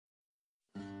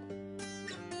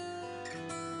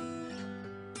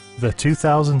the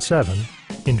 2007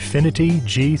 Infiniti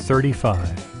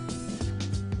G35.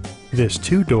 This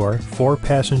two-door,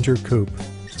 four-passenger coupe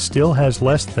still has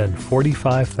less than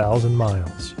 45,000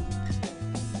 miles.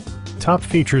 Top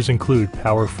features include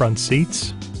power front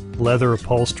seats, leather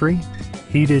upholstery,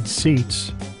 heated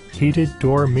seats, heated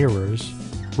door mirrors,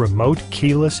 remote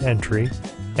keyless entry,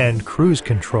 and cruise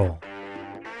control.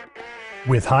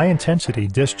 With high-intensity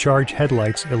discharge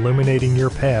headlights illuminating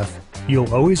your path,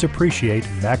 you'll always appreciate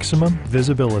maximum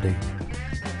visibility.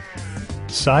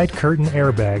 Side curtain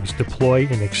airbags deploy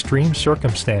in extreme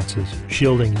circumstances,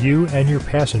 shielding you and your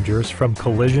passengers from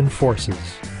collision forces.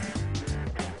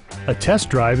 A test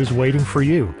drive is waiting for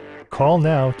you. Call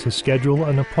now to schedule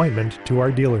an appointment to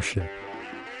our dealership.